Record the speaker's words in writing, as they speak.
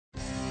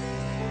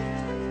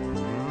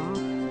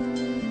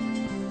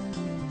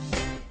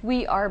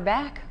We are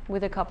back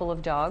with a couple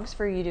of dogs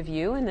for you to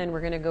view, and then we're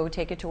going to go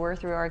take a tour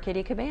through our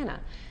kitty cabana.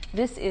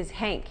 This is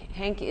Hank.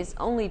 Hank is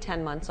only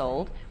 10 months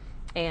old,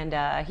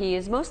 and he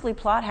is mostly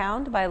plot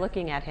hound by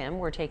looking at him.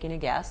 We're taking a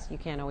guess. You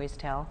can't always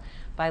tell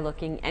by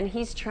looking, and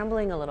he's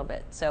trembling a little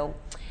bit. So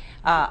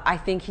I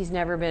think he's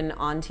never been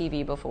on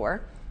TV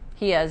before.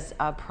 He has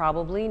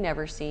probably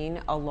never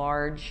seen a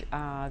large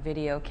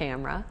video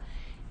camera.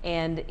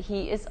 And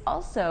he is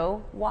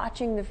also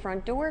watching the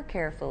front door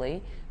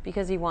carefully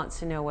because he wants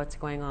to know what's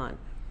going on.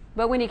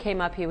 But when he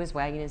came up, he was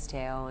wagging his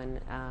tail and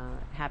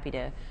happy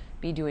to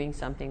be doing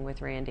something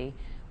with Randy.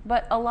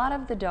 But a lot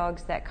of the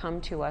dogs that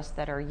come to us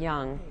that are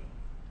young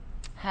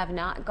have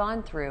not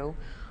gone through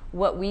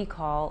what we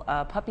call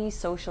puppy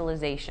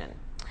socialization.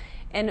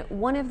 And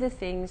one of the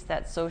things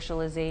that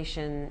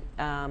socialization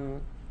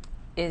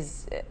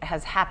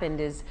has happened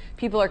is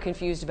people are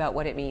confused about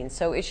what it means.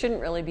 So it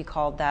shouldn't really be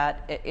called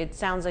that. It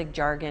sounds like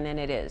jargon, and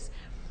it is.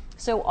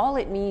 So all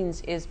it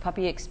means is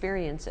puppy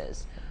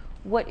experiences.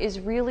 What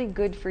is really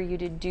good for you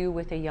to do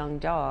with a young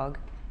dog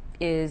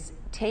is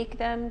take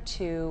them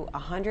to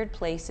 100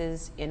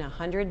 places in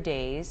 100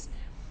 days,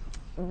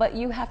 but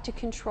you have to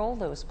control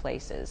those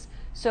places.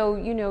 So,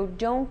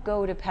 don't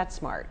go to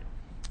PetSmart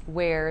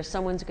where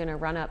someone's going to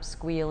run up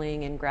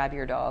squealing and grab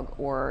your dog,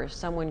 or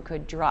someone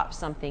could drop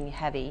something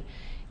heavy,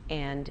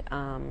 and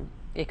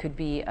it could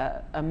be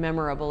a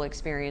memorable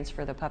experience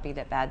for the puppy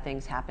that bad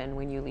things happen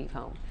when you leave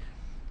home.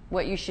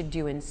 What you should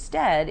do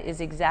instead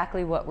is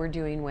exactly what we're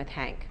doing with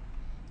Hank.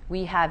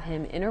 We have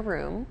him in a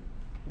room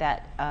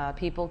that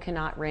people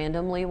cannot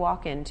randomly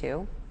walk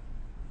into.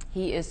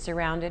 He is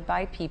surrounded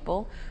by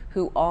people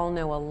who all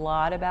know a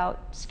lot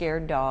about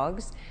scared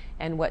dogs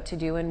and what to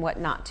do and what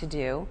not to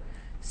do.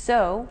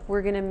 So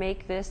we're going to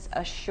make this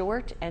a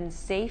short and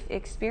safe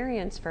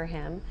experience for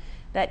him,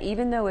 that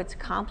even though it's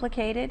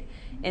complicated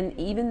and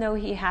even though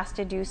he has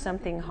to do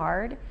something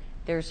hard,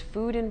 there's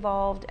food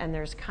involved and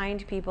there's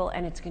kind people,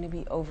 and it's going to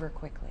be over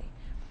quickly.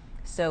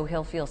 So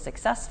he'll feel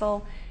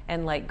successful,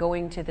 and like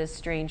going to this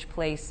strange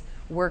place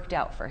worked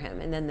out for him.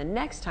 And then the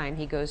next time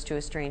he goes to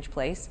a strange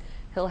place,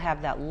 he'll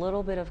have that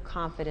little bit of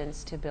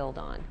confidence to build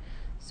on.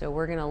 So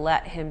we're going to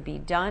let him be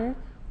done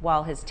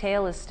while his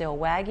tail is still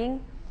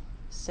wagging,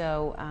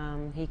 so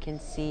he can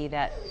see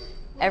that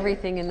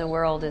everything in the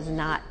world is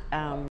not